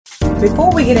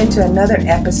Before we get into another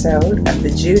episode of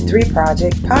the Jude 3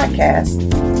 Project podcast,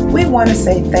 we want to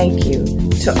say thank you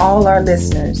to all our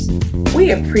listeners.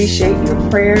 We appreciate your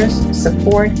prayers,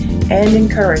 support, and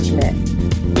encouragement.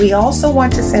 We also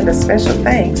want to send a special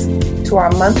thanks to our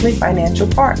monthly financial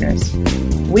partners.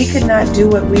 We could not do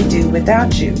what we do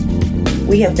without you.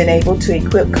 We have been able to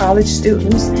equip college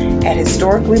students at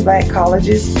historically Black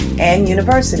colleges and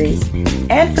universities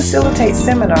and facilitate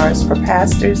seminars for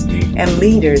pastors and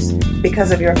leaders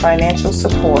because of your financial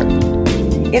support.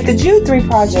 If the Jude 3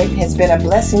 Project has been a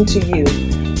blessing to you,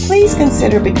 please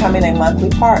consider becoming a monthly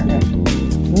partner.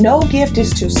 No gift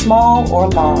is too small or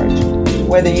large,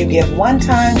 whether you give one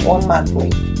time or monthly.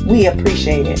 We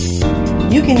appreciate it.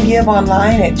 You can give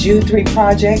online at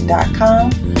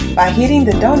jude3project.com by hitting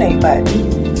the donate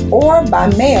button or by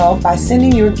mail by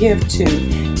sending your gift to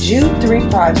Jude 3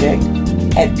 Project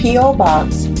at P.O.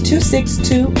 Box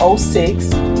 26206,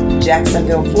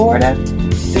 Jacksonville, Florida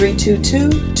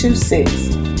 32226.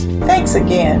 Thanks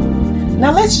again.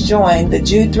 Now let's join the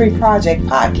Jude 3 Project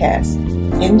podcast.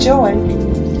 Enjoy.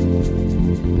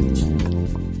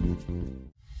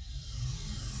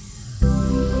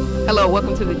 Hello,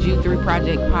 welcome to the Jude 3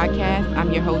 Project podcast.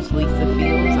 I'm your host, Lisa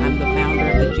Fields. I'm the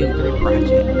founder of the Jude 3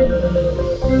 Project.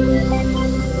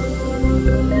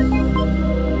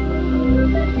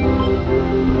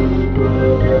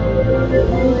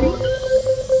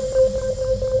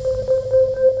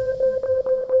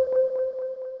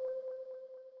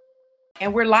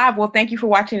 And we're live. Well, thank you for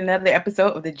watching another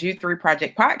episode of the Jude 3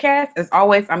 Project podcast. As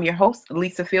always, I'm your host,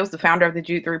 Lisa Fields, the founder of the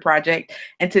Jude 3 Project.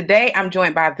 And today I'm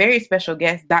joined by a very special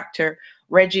guest, Dr.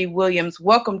 Reggie Williams.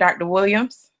 Welcome, Dr.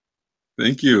 Williams.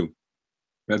 Thank you.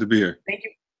 Glad to be here. Thank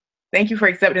you. Thank you for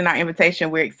accepting our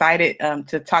invitation. We're excited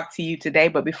to talk to you today.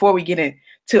 But before we get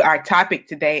into our topic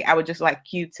today, I would just like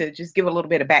you to just give a little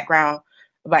bit of background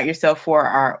about yourself for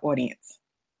our audience.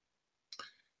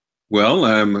 Well,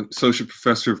 I'm associate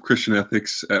professor of Christian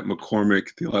ethics at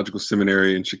McCormick Theological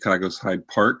Seminary in Chicago's Hyde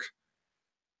Park.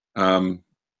 I've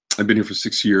been here for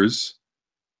 6 years.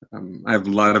 I have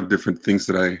a lot of different things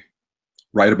that I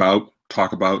write about,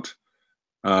 talk about.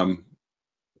 I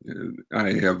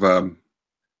have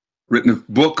written a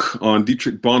book on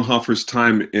Dietrich Bonhoeffer's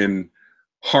time in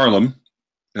Harlem.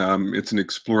 It's an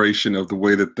exploration of the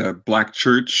way that the Black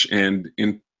church and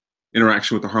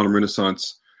interaction with the Harlem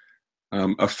Renaissance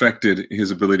affected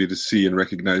his ability to see and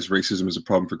recognize racism as a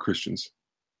problem for Christians,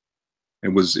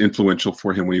 and was influential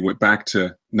for him when he went back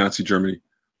to Nazi Germany.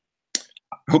 I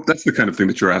hope that's the kind of thing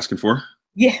that you're asking for.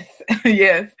 Yes,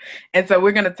 yes. And so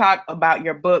we're going to talk about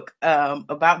your book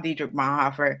about Dietrich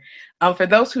Bonhoeffer. For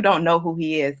those who don't know who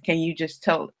he is, can you just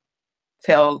tell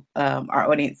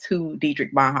our audience who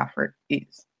Dietrich Bonhoeffer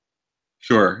is?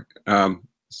 Sure.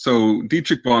 So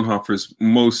Dietrich Bonhoeffer's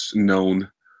most known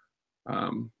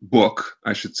book,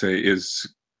 I should say,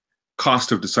 is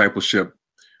Cost of Discipleship.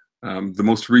 The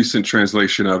most recent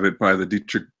translation of it by the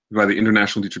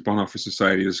International Dietrich Bonhoeffer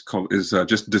Society is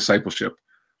just Discipleship.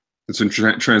 It's a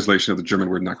translation of the German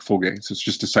word Nachfolge, so it's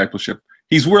just discipleship.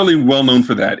 He's really well known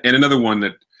for that. And another one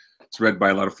that's read by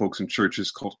a lot of folks in churches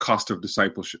called Cost of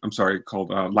Discipleship.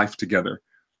 called Life Together.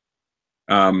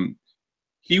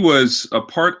 He was a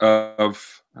part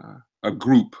of a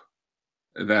group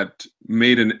that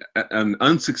made an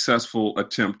unsuccessful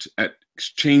attempt at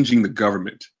changing the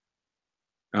government.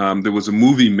 There was a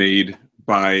movie made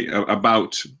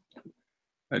about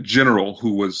a general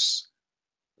who was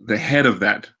the head of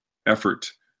that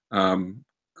effort.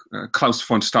 Klaus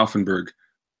von Stauffenberg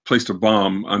placed a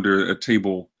bomb under a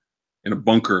table in a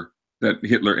bunker that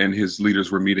Hitler and his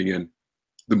leaders were meeting in.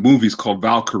 The movie's called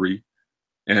Valkyrie,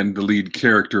 and the lead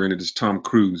character in it is Tom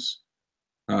Cruise.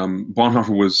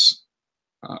 Bonhoeffer was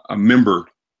a member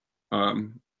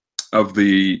of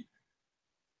a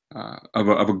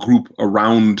group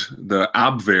around the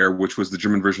Abwehr, which was the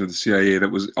German version of the CIA,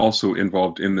 that was also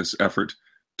involved in this effort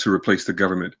to replace the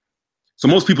government. So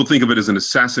most people think of it as an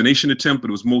assassination attempt, but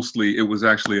it was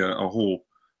actually a whole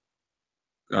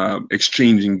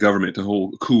exchanging government, a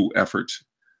whole coup effort.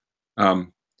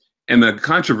 And the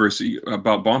controversy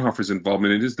about Bonhoeffer's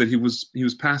involvement in it is that he was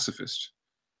pacifist.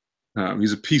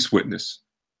 He's a peace witness.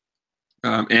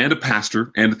 And a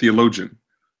pastor and a theologian.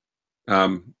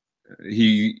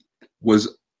 He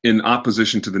was in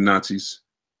opposition to the Nazis,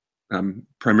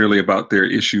 primarily about their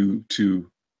issue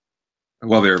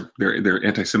their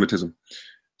anti-Semitism.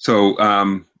 So,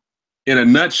 in a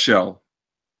nutshell,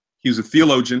 he was a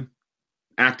theologian,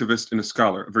 activist, and a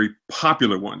scholar, a very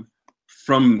popular one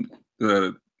from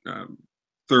the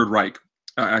Third Reich,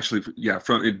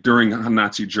 during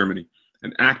Nazi Germany,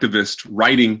 an activist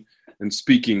writing and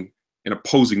speaking and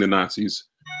opposing the Nazis,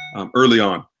 early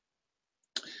on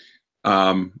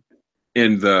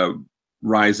in the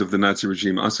rise of the Nazi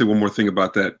regime. I'll say one more thing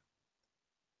about that.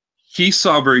 He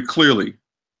saw very clearly,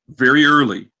 very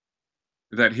early,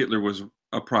 that Hitler was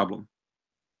a problem.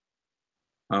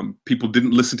 People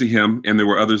didn't listen to him, and there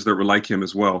were others that were like him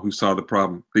as well who saw the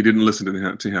problem. They didn't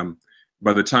listen to him.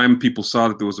 By the time people saw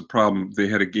that there was a problem,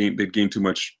 they'd gained too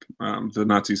much. The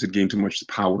Nazis had gained too much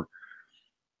power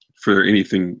for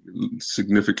anything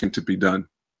significant to be done.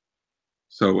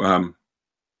 So,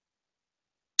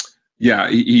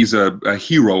 he's a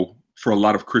hero for a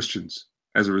lot of Christians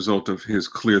as a result of his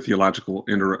clear theological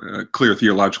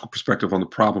perspective on the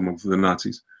problem of the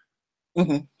Nazis.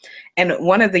 Mm-hmm. And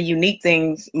one of the unique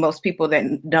things most people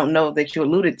that don't know that you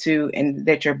alluded to and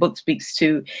that your book speaks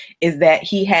to is that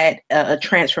he had a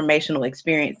transformational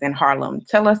experience in Harlem.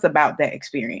 Tell us about that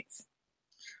experience.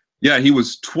 Yeah, he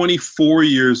was 24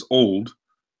 years old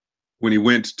when he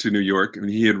went to New York, and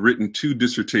he had written 2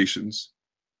 dissertations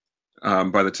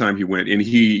by the time he went, and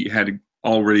he had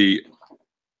already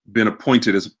been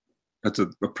appointed as a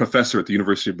professor at the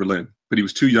University of Berlin, but he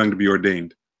was too young to be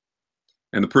ordained.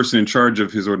 And the person in charge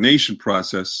of his ordination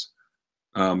process,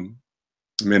 a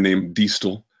man named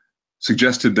Diestel,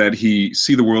 suggested that he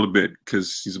see the world a bit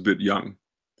because he's a bit young.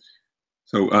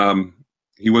 So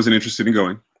he wasn't interested in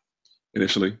going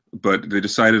initially, but they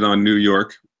decided on New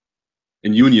York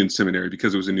and Union Seminary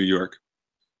because it was in New York.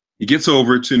 He gets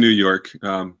over to New York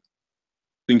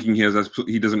thinking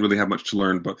he doesn't really have much to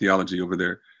learn about theology over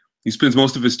there. He spends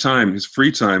most of his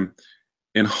free time,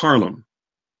 in Harlem.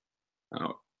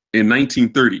 In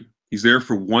 1930, he's there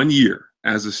for 1 year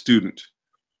as a student.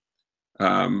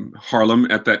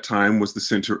 Harlem at that time was the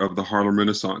center of the Harlem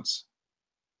Renaissance.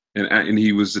 And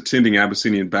he was attending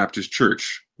Abyssinian Baptist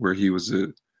Church, where he was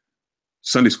a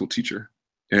Sunday school teacher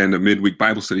and a midweek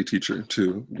Bible study teacher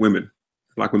to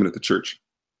Black women at the church.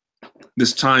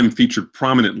 This time featured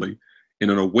prominently in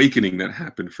an awakening that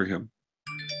happened for him.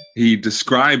 He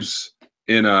describes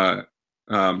when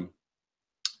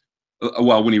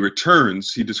he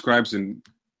returns, he describes in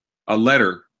a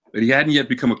letter that he hadn't yet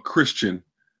become a Christian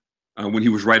when he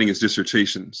was writing his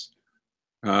dissertations.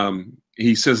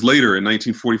 He says later in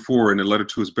 1944 in a letter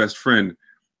to his best friend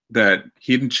that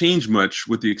he hadn't changed much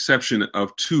with the exception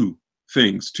of 2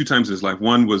 things, 2 times in his life.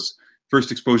 One was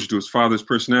first exposure to his father's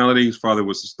personality. His father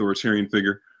was this authoritarian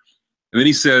figure. And then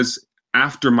he says,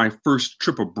 after my first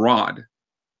trip abroad,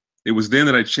 it was then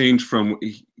that I changed from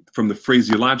the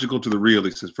phraseological to the real.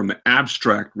 He says, from the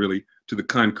abstract, really, to the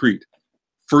concrete.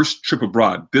 First trip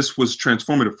abroad. This was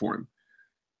transformative for him.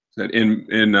 That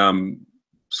in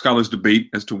scholars debate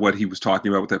as to what he was talking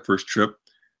about with that first trip.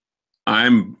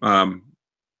 I'm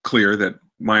clear that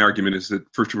my argument is that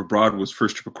first trip abroad was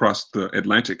first trip across the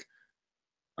Atlantic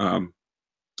to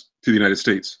the United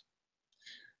States.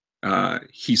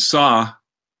 He saw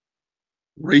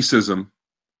racism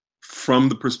from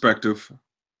the perspective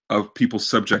of people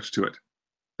subject to it.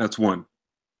 That's one.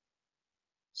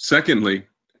 Secondly,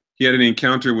 he had an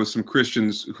encounter with some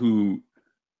Christians who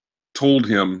told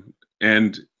him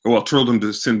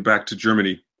to send back to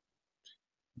Germany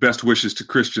best wishes to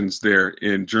Christians there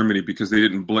in Germany because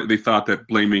they thought that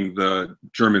blaming the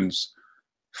Germans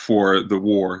for the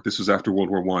war, this was after World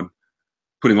War I,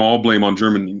 putting all blame on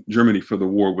Germany for the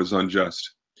war was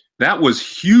unjust. That was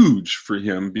huge for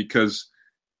him because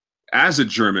as a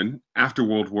German after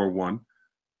World War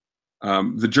I,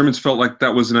 the Germans felt like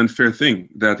that was an unfair thing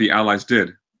that the Allies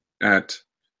did at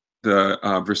the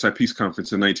Versailles Peace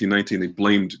Conference in 1919. They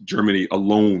blamed Germany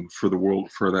alone for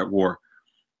that war.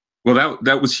 Well,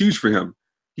 that was huge for him.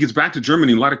 He gets back to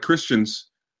Germany. A lot of Christians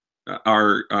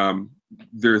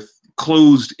they're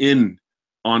closed in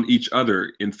on each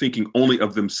other in thinking only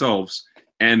of themselves,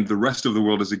 and the rest of the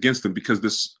world is against them because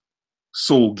this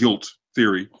soul guilt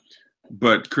theory.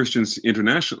 But Christians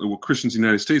internationally, Christians in the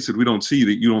United States said, we don't see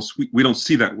that we don't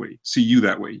see that way. See you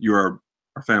that way. You're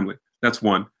our family. That's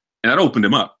one, and that opened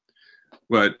him up.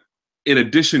 But in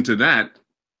addition to that,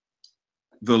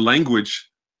 the language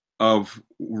of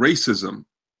racism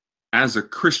as a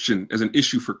Christian, as an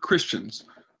issue for Christians,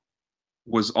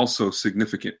 was also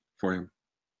significant for him.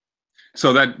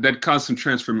 So that caused some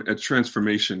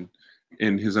transformation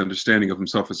in his understanding of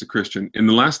himself as a Christian. And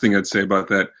the last thing I'd say about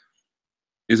that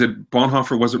is that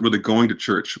Bonhoeffer wasn't really going to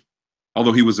church,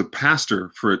 although he was a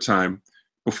pastor for a time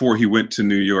before he went to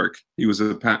New York. He was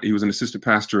an assistant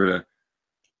pastor at a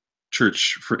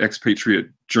church for expatriate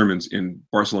Germans in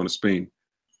Barcelona, Spain.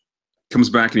 Comes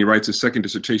back and he writes a second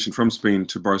dissertation from Spain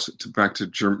back to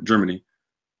Germany.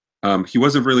 He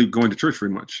wasn't really going to church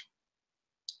very much.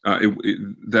 All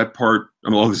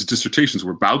of his dissertations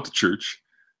were about the church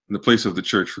and the place of the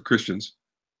church for Christians.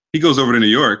 he goes over to New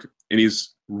York, and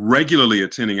he's regularly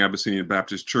attending Abyssinian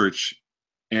Baptist Church,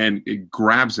 and it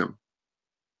grabs him.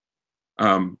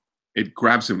 It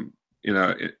grabs him in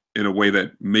a way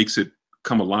that makes it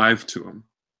come alive to him.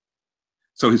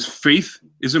 So his faith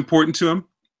is important to him.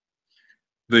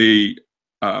 The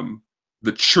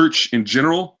church in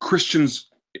general, Christians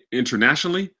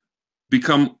internationally,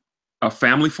 become a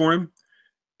family for him.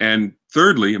 And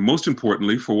thirdly, and most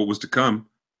importantly, for what was to come,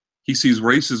 he sees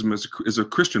racism as a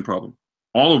Christian problem.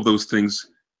 All of those things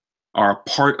are a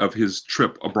part of his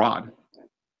trip abroad.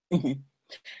 Mm-hmm.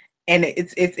 And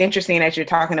it's interesting as you're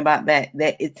talking about that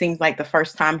it seems like the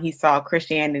first time he saw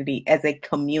Christianity as a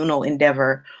communal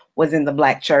endeavor was in the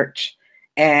Black church.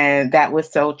 And that was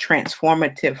so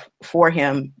transformative for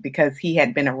him because he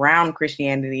had been around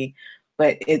Christianity,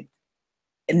 but it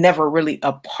never really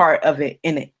a part of it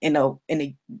in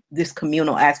this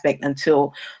communal aspect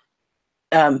until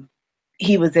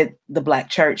he was at the Black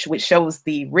church, which shows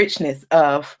the richness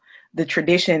of the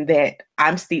tradition that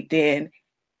I'm steeped in,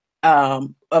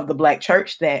 of the Black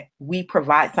church, that we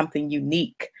provide something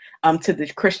unique to the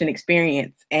Christian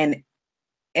experience, and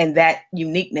that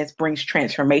uniqueness brings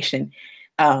transformation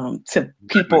to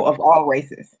people of all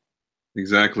races.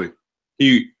 Exactly.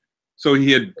 He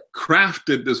had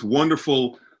crafted this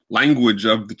wonderful language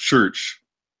of the church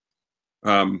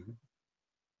in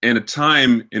a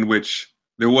time in which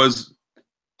there was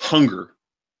hunger,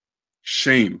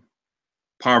 shame,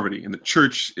 poverty, and the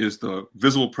church is the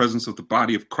visible presence of the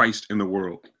body of Christ in the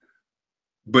world.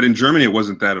 But in Germany, it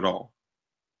wasn't that at all.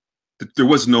 There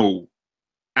was no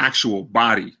actual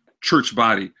body, church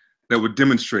body, that would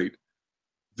demonstrate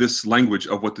this language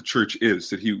of what the church is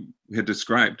that he had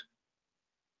described.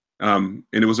 And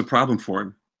it was a problem for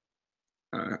him.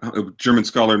 A German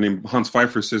scholar named Hans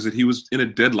Pfeiffer says that he was in a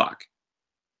deadlock.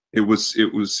 It was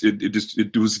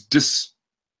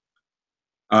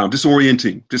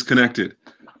disorienting, disconnected.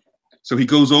 So he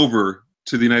goes over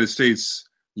to the United States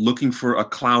looking for a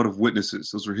cloud of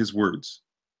witnesses. Those were his words.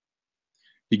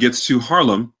 He gets to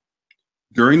Harlem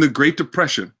during the Great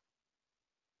Depression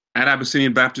at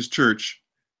Abyssinian Baptist Church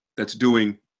that's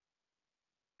doing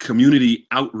community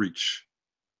outreach.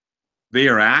 They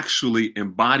are actually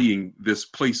embodying this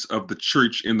place of the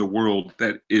church in the world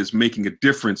that is making a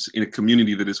difference in a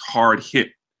community that is hard hit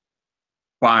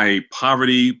by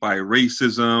poverty, by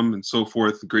racism, and so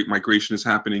forth. The Great Migration is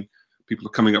happening. People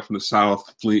are coming up from the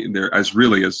South, fleeing there as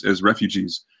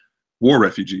refugees, war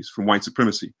refugees from white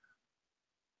supremacy.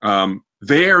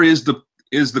 There is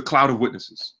the cloud of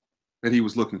witnesses that he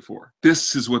was looking for.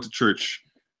 This is what the church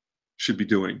should be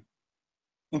doing.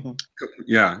 Mm-hmm.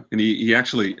 Yeah, and he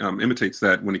actually imitates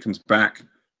that when he comes back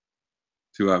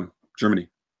to Germany.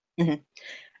 Mm-hmm.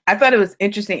 I thought it was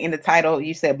interesting in the title,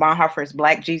 you said Bonhoeffer's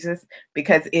Black Jesus,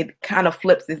 because it kind of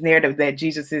flips this narrative that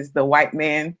Jesus is the white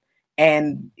man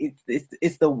and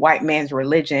it's the white man's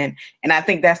religion. And I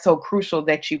think that's so crucial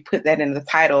that you put that in the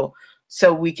title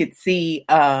so we could see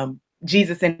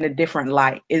Jesus in a different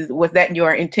light. Was that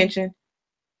your intention?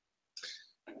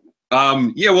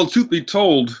 Yeah, well, truth be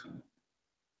told,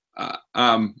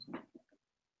 the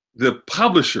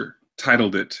publisher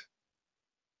titled it,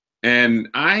 and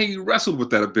I wrestled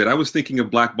with that a bit. I was thinking of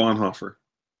Black Bonhoeffer,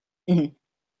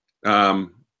 mm-hmm.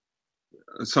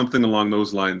 Something along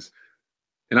those lines.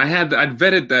 And I'd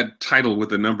vetted that title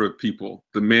with a number of people.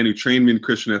 The man who trained me in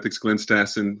Christian ethics, Glenn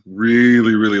Stassen,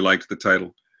 really, really liked the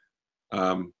title.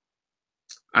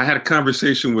 I had a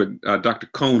conversation with Dr.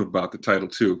 Cohn about the title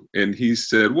too, and he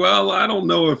said, "Well, I don't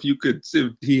know if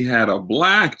he had a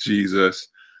Black Jesus."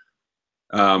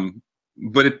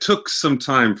 But it took some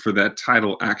time for that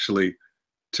title actually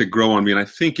to grow on me, and I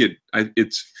think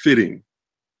it's fitting.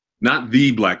 Not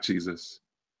the Black Jesus,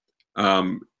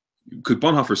 because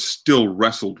Bonhoeffer still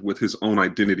wrestled with his own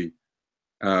identity.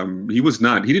 He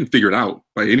didn't figure it out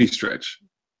by any stretch.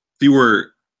 If he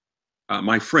were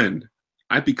my friend,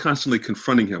 I'd be constantly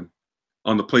confronting him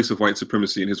on the place of white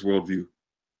supremacy in his worldview.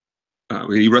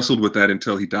 He wrestled with that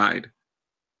until he died.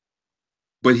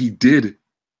 But he did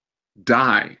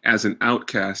die as an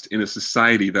outcast in a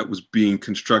society that was being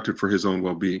constructed for his own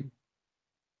well-being.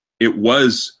 It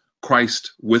was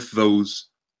Christ with those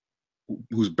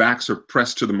whose backs are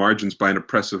pressed to the margins by an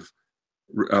oppressive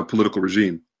political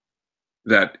regime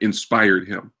that inspired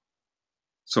him.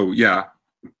 So yeah,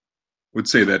 I would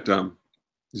say that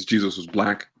Jesus was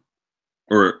Black,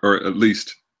 or at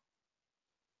least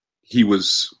he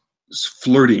was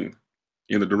flirting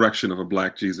in the direction of a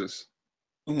Black Jesus.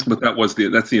 Mm-hmm. But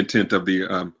that's the intent of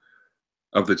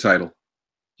the title.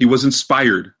 He was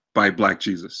inspired by Black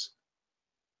Jesus,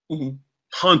 mm-hmm.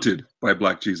 haunted by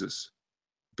Black Jesus.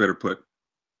 Better put.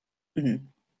 Mm-hmm.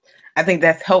 I think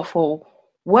that's helpful.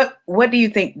 What do you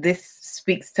think this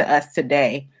speaks to us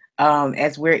today,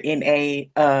 as we're in a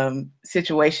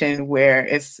situation where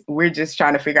we're just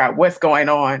trying to figure out what's going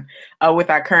on with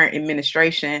our current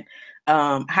administration?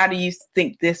 How do you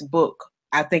think this book?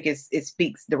 I think it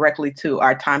speaks directly to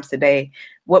our times today.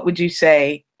 What would you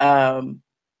say to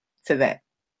that?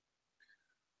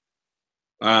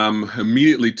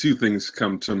 Immediately, two things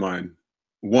come to mind.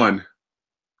 One,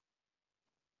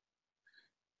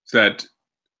 that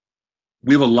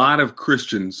we have a lot of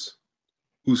Christians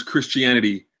whose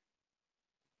Christianity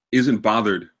isn't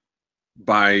bothered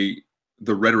by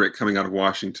the rhetoric coming out of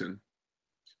Washington,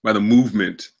 by the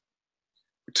movement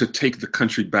to take the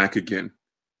country back again.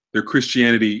 Their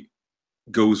Christianity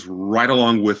goes right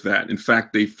along with that. In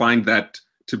fact, they find that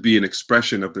to be an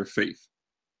expression of their faith.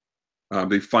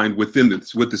 They find with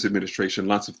this administration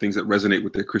lots of things that resonate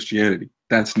with their Christianity.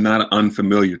 That's not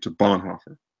unfamiliar to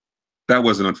Bonhoeffer. That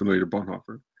wasn't unfamiliar to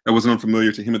Bonhoeffer. That wasn't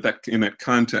unfamiliar to him in that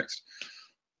context.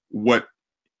 What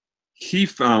he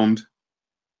found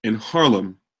in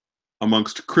Harlem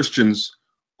amongst Christians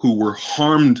who were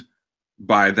harmed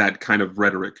by that kind of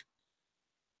rhetoric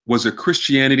was a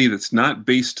Christianity that's not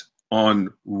based on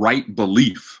right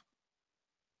belief,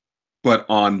 but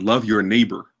on love your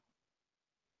neighbor.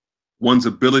 One's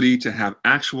ability to have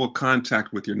actual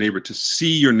contact with your neighbor, to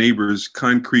see your neighbor's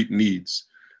concrete needs,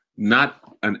 not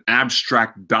an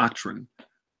abstract doctrine.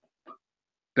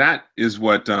 That is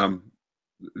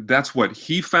that's what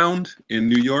he found in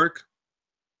New York.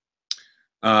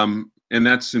 And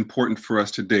that's important for us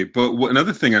today. But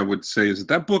another thing I would say is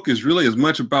that book is really as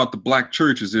much about the Black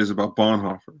church as it is about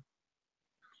Bonhoeffer.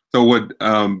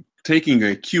 So taking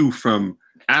a cue from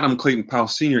Adam Clayton Powell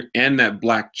Sr. and that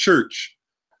Black church,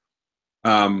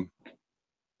 Powell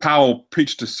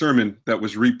preached a sermon that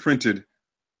was reprinted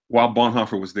while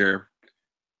Bonhoeffer was there,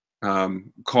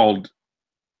 called,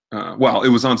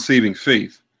 it was on saving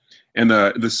faith. And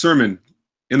in the sermon,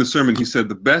 he said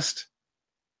the best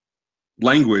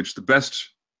language, the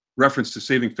best reference to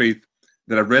saving faith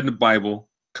that I've read in the Bible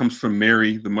comes from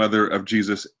Mary, the mother of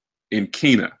Jesus, in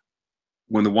Cana,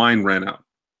 when the wine ran out.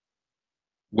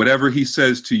 Whatever he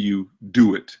says to you,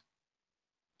 do it.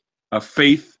 A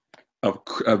faith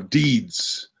of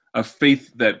deeds, a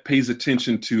faith that pays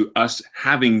attention to us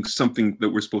having something that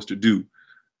we're supposed to do.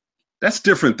 That's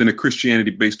different than a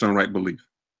Christianity based on right belief.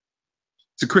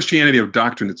 It's a Christianity of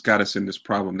doctrine that's got us in this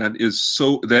problem. That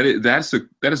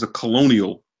is a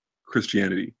colonial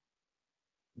Christianity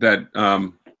that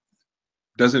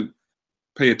doesn't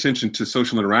pay attention to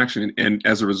social interaction, and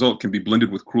as a result can be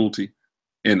blended with cruelty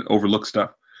and overlook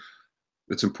stuff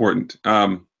that's important.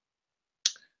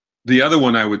 The other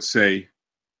one I would say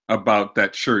about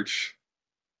that church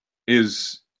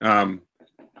is it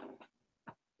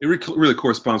really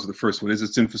corresponds with the first one, is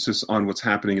its emphasis on what's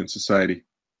happening in society.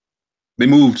 They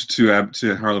moved to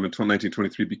Harlem in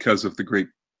 1923 because of the Great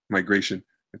Migration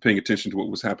and paying attention to what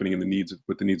was happening in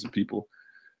with the needs of people.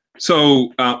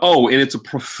 So, and it's a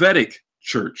prophetic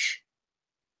church.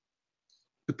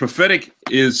 The prophetic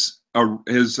is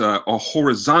a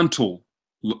horizontal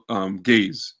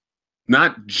gaze,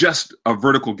 not just a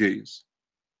vertical gaze.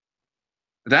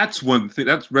 That's one thing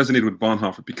that resonated with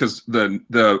Bonhoeffer, because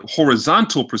the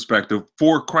horizontal perspective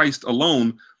for Christ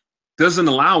alone doesn't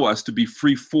allow us to be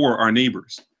free for our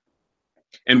neighbors.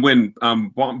 And when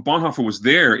Bonhoeffer was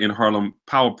there in Harlem,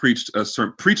 Powell preached a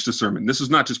sermon. This was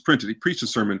not just printed. He preached a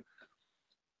sermon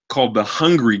called "The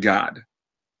Hungry God."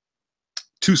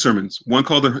 Two sermons. One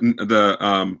called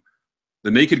the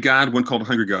Naked God. One called "The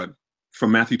Hungry God,"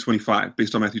 from Matthew 25,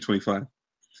 based on Matthew 25.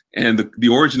 And the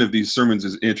origin of these sermons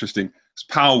is interesting.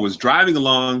 Powell was driving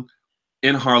along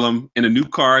in Harlem in a new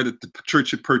car that the church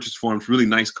had purchased for him. It's a really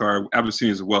nice car.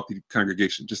 Abyssinia is a wealthy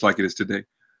congregation, just like it is today.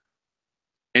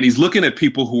 And he's looking at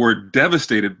people who are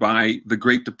devastated by the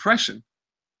Great Depression.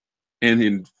 And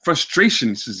in frustration,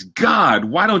 he says, "God,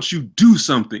 why don't you do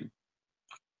something?"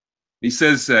 He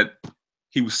says that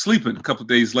he was sleeping a couple of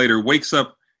days later, wakes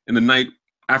up in the night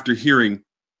after hearing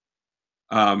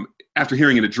in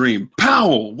a dream,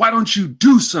 "Powell, why don't you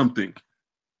do something?"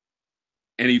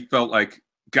 And he felt like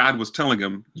God was telling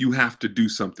him, you have to do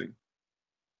something.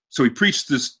 So he preached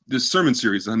this sermon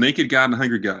series, "The Naked God and the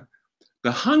Hungry God."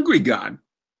 The Hungry God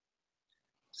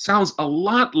sounds a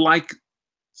lot like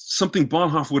something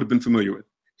Bonhoeffer would have been familiar with.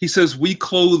 He says we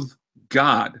clothe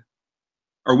God,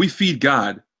 or we feed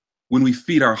God when we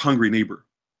feed our hungry neighbor.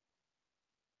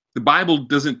 If the Bible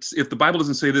doesn't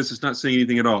say this, it's not saying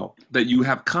anything at all. That you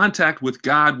have contact with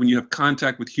God when you have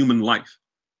contact with human life.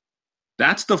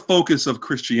 That's the focus of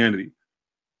Christianity.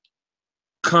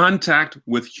 Contact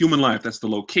with human life. That's the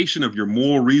location of your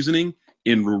moral reasoning.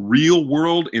 in the real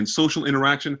world, in social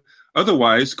interaction.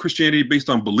 Otherwise, Christianity based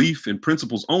on belief and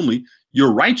principles only,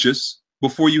 you're righteous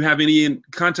before you have any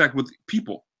contact with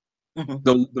people. Mm-hmm.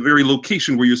 The very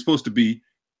location where you're supposed to be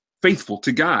faithful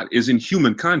to God is in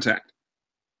human contact.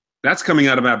 That's coming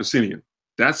out of Abyssinian.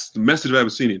 That's the message of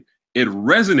Abyssinian. It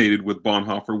resonated with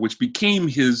Bonhoeffer, which became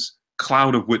his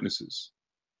cloud of witnesses.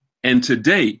 And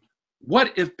today,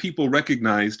 what if people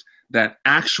recognized that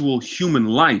actual human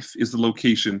life is the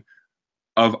location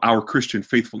of our Christian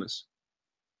faithfulness?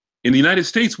 In the United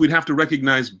States, we'd have to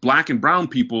recognize black and brown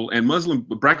people and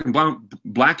black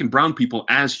and brown people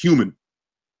as human.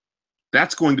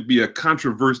 That's going to be a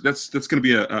controversy. That's going to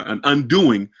be an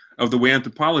undoing of the way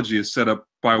anthropology is set up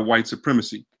by white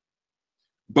supremacy.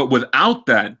 But without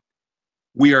that,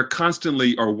 we are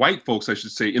constantly, or white folks, I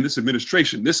should say, in this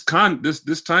administration, this time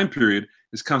period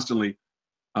is constantly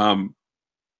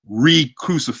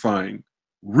re-crucifying,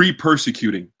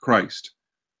 re-persecuting Christ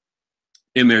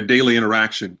in their daily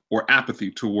interaction or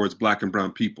apathy towards black and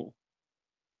brown people.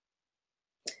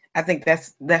 I think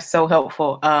that's so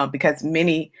helpful because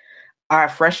many are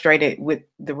frustrated with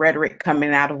the rhetoric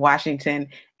coming out of Washington,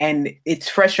 and it's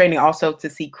frustrating also to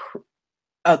see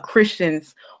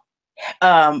Christians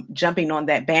jumping on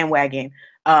that bandwagon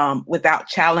without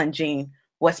challenging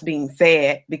what's being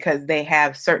said, because they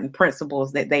have certain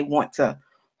principles that they want to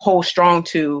hold strong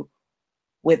to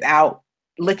without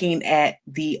looking at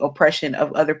the oppression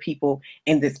of other people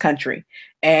in this country.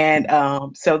 And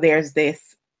so there's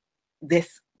this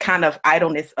kind of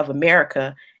idleness of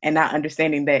America and not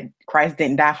understanding that Christ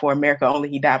didn't die for America, only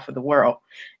he died for the world.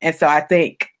 And so I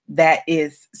think that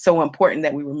is so important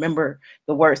that we remember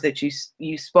the words that you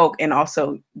spoke, and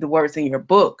also the words in your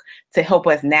book, to help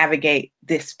us navigate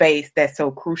this space that's so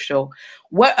crucial.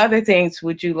 What other things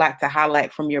would you like to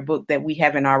highlight from your book that we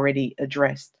haven't already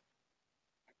addressed?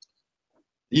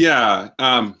 Yeah,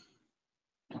 I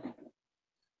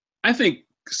think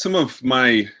some of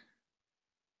the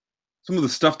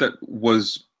stuff that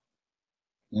was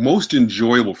most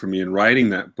enjoyable for me in writing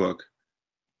that book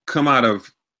come out of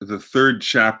the third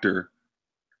chapter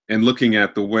and looking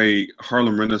at the way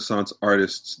Harlem Renaissance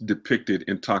artists depicted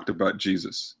and talked about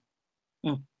Jesus.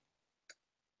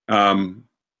 The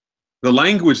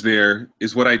language there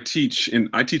is what I teach, and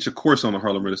I teach a course on the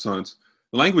Harlem Renaissance.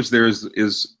 The language there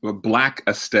is a Black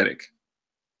aesthetic.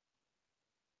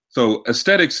 So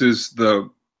aesthetics is the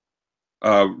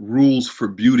rules for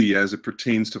beauty as it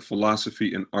pertains to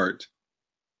philosophy and art.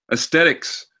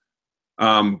 Aesthetics,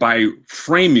 by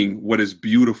framing what is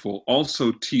beautiful,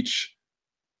 also teach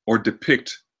or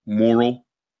depict moral,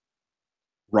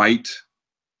 right,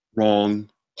 wrong,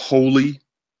 holy,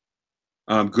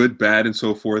 good, bad, and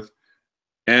so forth.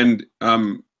 And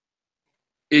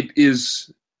it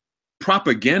is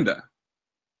propaganda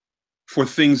for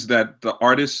things that the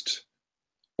artist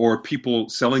or people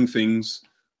selling things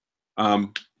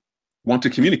want to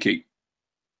communicate.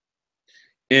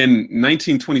 In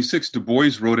 1926, Du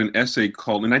Bois wrote an essay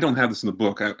called, and I don't have this in the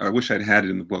book, I wish I'd had it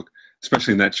in the book,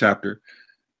 especially in that chapter.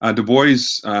 Du Bois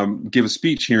gave a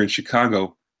speech here in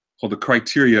Chicago called The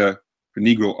Criteria for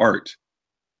Negro Art,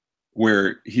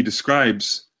 where he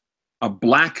describes a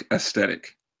Black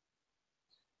aesthetic.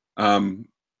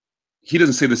 He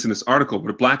doesn't say this in this article,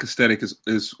 but a Black aesthetic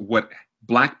is what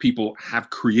Black people have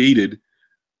created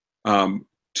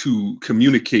to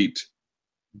communicate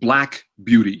Black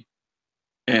beauty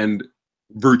and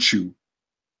virtue,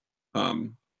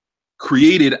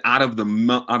 created out of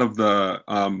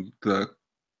the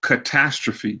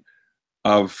catastrophe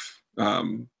of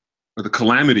or the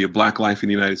calamity of Black life in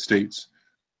the United States,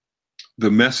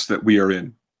 the mess that we are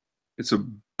in. It's a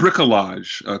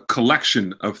bricolage, a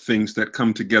collection of things that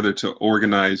come together to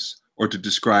organize or to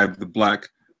describe the Black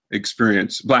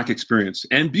experience,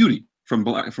 and beauty from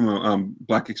a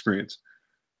Black experience.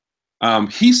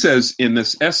 He says in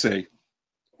this essay,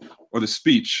 or the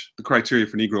speech, The Criteria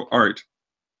for Negro Art,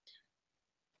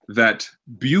 that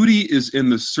beauty is in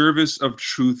the service of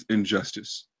truth and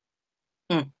justice.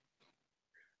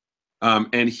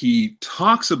 And he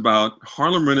talks about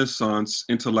Harlem Renaissance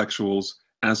intellectuals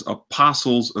as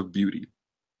apostles of beauty.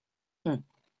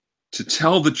 To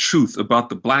tell the truth about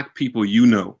the Black people you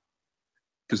know.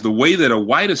 Because the way that a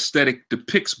white aesthetic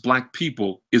depicts Black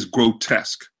people is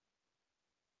grotesque.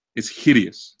 It's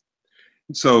hideous.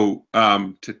 So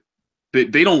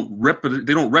they don't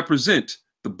represent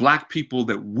the Black people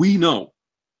that we know,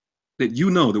 that you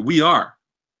know, that we are.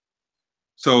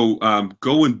 So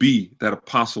go and be that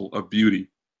apostle of beauty.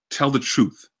 Tell the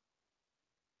truth.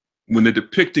 When they're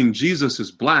depicting Jesus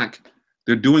as Black,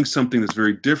 they're doing something that's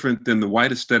very different than the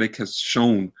white aesthetic has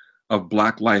shown of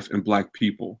Black life and Black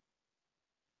people.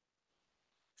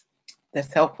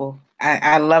 That's helpful.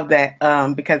 I love that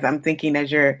because I'm thinking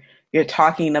as you're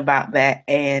talking about that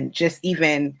and just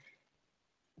even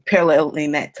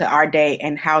paralleling that to our day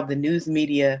and how the news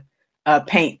media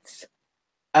paints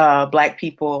Black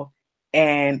people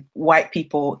and white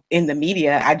people in the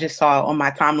media. I just saw on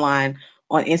my timeline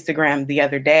on Instagram the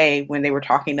other day when they were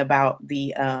talking about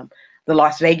the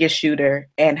Las Vegas shooter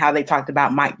and how they talked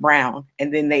about Mike Brown,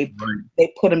 and then they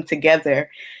put them together.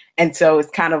 And so it's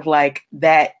kind of like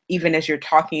that, even as you're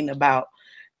talking about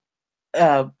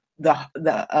the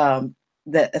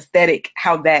aesthetic,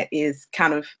 how that is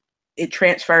kind of, it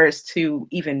transfers to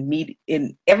even media,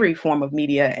 in every form of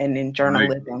media and in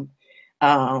journalism,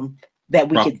 that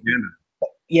we could,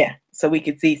 so we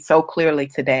could see so clearly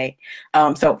today.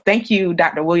 So thank you,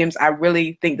 Dr. Williams. I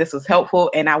really think this was helpful,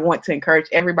 and I want to encourage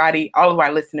everybody, all of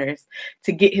our listeners,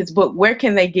 to get his book. Where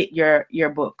can they get your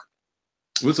book?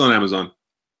 It's on Amazon.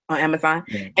 On Amazon.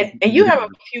 Yeah. And you have a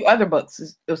few other books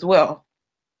as well,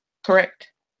 correct?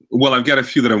 Well, I've got a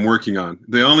few that I'm working on.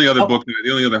 The only other book,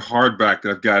 the only other hardback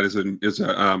that I've got is a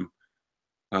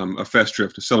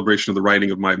Festschrift, a celebration of the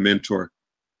writing of my mentor,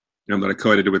 that I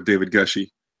co-edited with David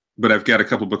Gushee. But I've got a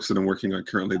couple books that I'm working on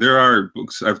currently. There are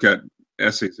books, I've got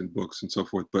essays and books and so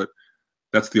forth, but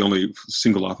that's the only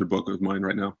single author book of mine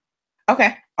right now.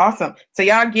 Okay, awesome. So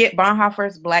y'all get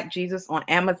Bonhoeffer's Black Jesus on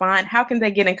Amazon. How can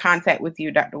they get in contact with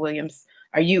you, Dr. Williams?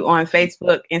 Are you on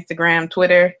Facebook, Instagram,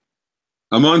 Twitter?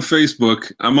 I'm on Facebook.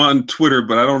 I'm on Twitter,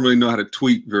 but I don't really know how to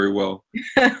tweet very well.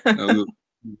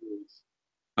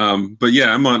 But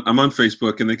yeah, I'm on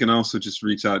Facebook, and they can also just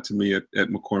reach out to me at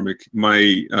McCormick.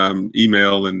 My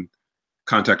email and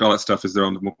contact, all that stuff is there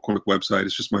on the McCormick website.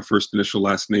 It's just my first initial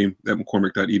last name at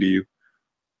mccormick.edu.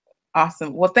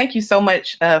 Awesome. Well, thank you so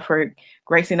much for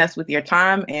gracing us with your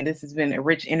time. And this has been a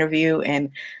rich interview, and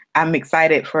I'm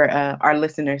excited for our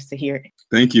listeners to hear it.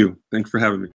 Thank you. Thanks for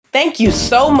having me. Thank you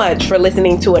so much for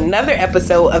listening to another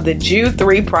episode of the Jude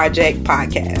 3 Project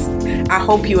podcast. I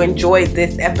hope you enjoyed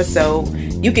this episode.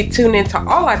 You can tune into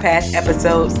all our past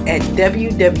episodes at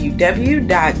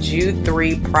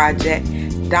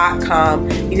www.jude3project.com.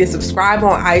 You can subscribe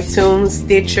on iTunes,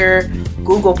 Stitcher,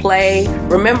 Google Play.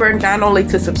 Remember not only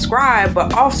to subscribe,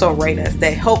 but also rate us.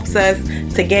 That helps us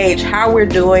to gauge how we're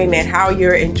doing and how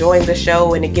you're enjoying the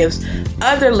show, and it gives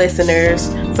other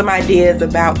listeners some ideas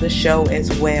about the show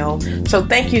as well. So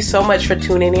thank you so much for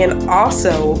tuning in.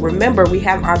 Also, remember we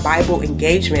have our Bible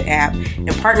engagement app in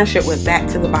partnership with Back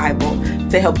to the Bible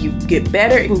to help you get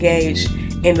better engaged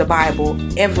in the Bible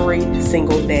every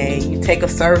single day. You take a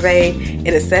survey,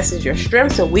 it assesses your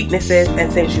strengths and weaknesses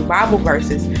and sends you Bible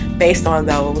verses based on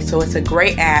those. So it's a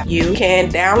great app. You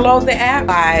can download the app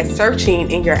by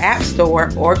searching in your App Store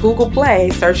or Google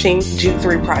Play, searching Jude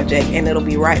 3 Project, and it'll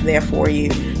be right there for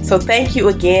you. So thank you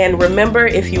again. Remember,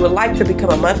 if you would like to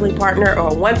become a monthly partner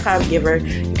or a one-time giver,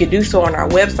 you can do so on our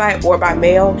website or by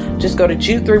mail. Just go to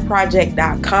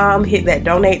jude3project.com, hit that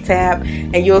donate tab,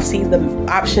 and you'll see the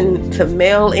option to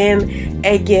mail in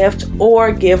a gift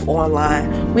or give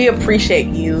online. We appreciate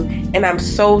you, and I'm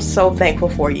so thankful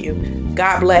for you.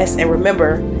 God bless, and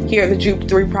remember, here at the Jude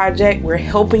 3 Project, we're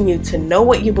helping you to know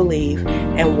what you believe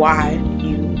and why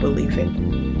you believe it.